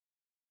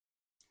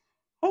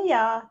Hey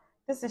y'all,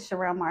 this is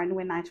Sherelle Martin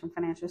with Nitram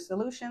Financial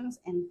Solutions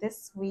and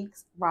this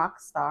week's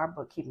Rockstar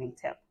Bookkeeping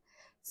tip.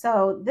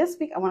 So, this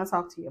week I want to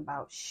talk to you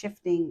about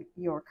shifting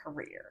your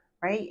career,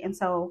 right? And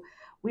so,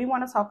 we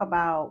want to talk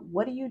about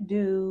what do you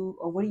do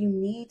or what do you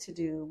need to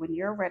do when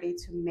you're ready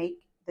to make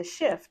the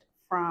shift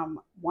from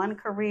one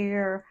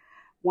career,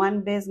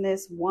 one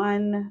business,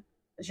 one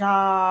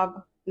job,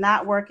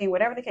 not working,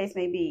 whatever the case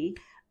may be,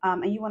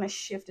 and you want to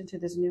shift into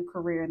this new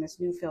career in this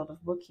new field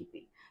of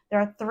bookkeeping. There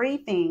are three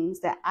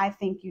things that I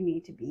think you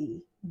need to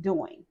be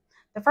doing.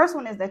 The first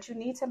one is that you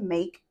need to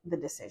make the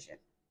decision,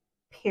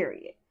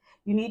 period.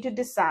 You need to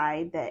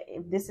decide that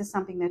if this is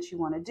something that you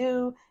want to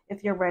do,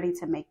 if you're ready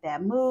to make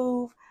that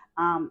move,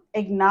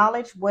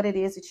 acknowledge what it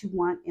is that you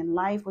want in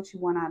life, what you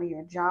want out of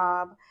your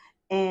job,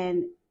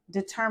 and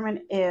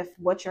determine if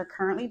what you're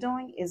currently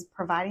doing is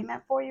providing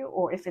that for you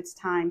or if it's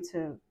time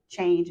to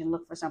change and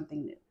look for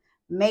something new.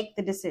 Make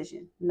the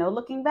decision. No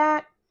looking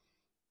back,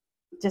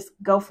 just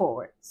go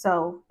forward.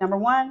 So, number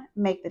one,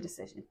 make the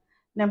decision.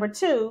 Number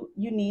two,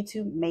 you need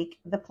to make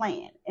the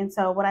plan. And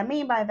so, what I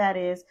mean by that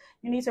is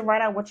you need to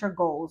write out what your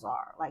goals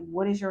are. Like,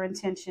 what is your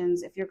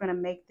intentions? If you're going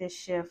to make this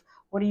shift,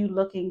 what are you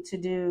looking to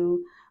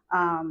do?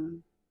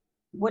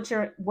 Where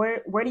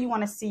do you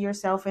want to see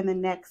yourself in the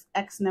next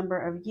X number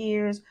of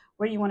years?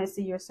 Where do you want to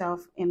see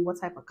yourself in what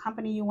type of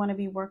company you want to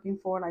be working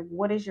for? Like,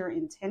 what is your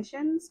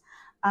intentions?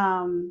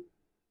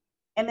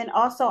 And then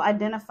also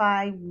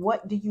identify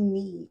what do you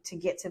need to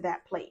get to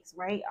that place,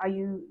 right?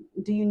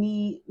 Do you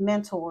need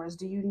mentors?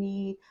 Do you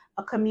need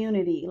a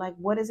community? Like,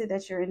 what is it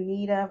that you're in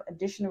need of?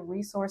 Additional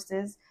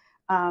resources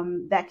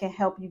that can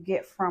help you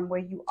get from where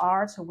you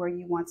are to where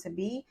you want to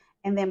be,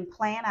 and then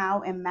plan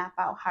out and map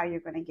out how you're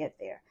going to get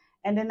there.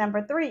 And then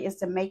number three is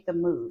to make the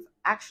move.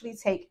 Actually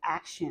take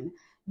action.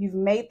 You've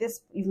made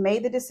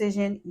the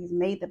decision, you've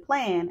made the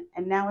plan,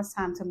 and now it's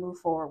time to move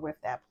forward with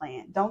that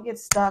plan. Don't get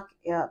stuck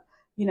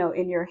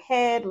in your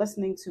head,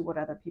 listening to what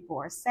other people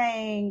are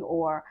saying,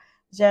 or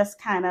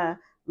just kind of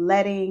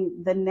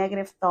letting the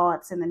negative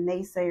thoughts and the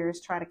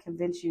naysayers try to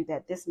convince you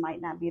that this might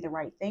not be the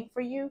right thing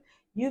for you.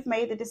 You've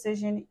made the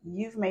decision.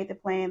 You've made the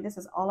plan. This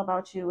is all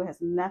about you. It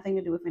has nothing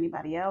to do with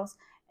anybody else.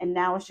 And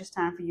now it's just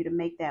time for you to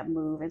make that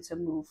move and to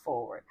move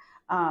forward.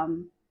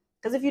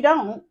 Because if you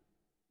don't,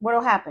 what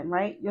will happen,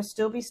 right? You'll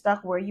still be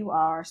stuck where you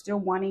are, still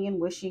wanting and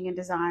wishing and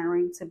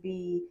desiring to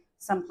be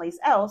someplace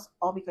else,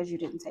 all because you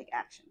didn't take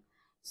action.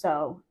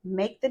 So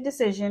make the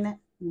decision,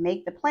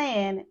 make the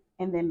plan,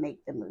 and then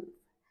make the move.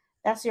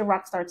 That's your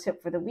rockstar tip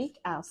for the week.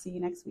 I'll see you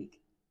next week.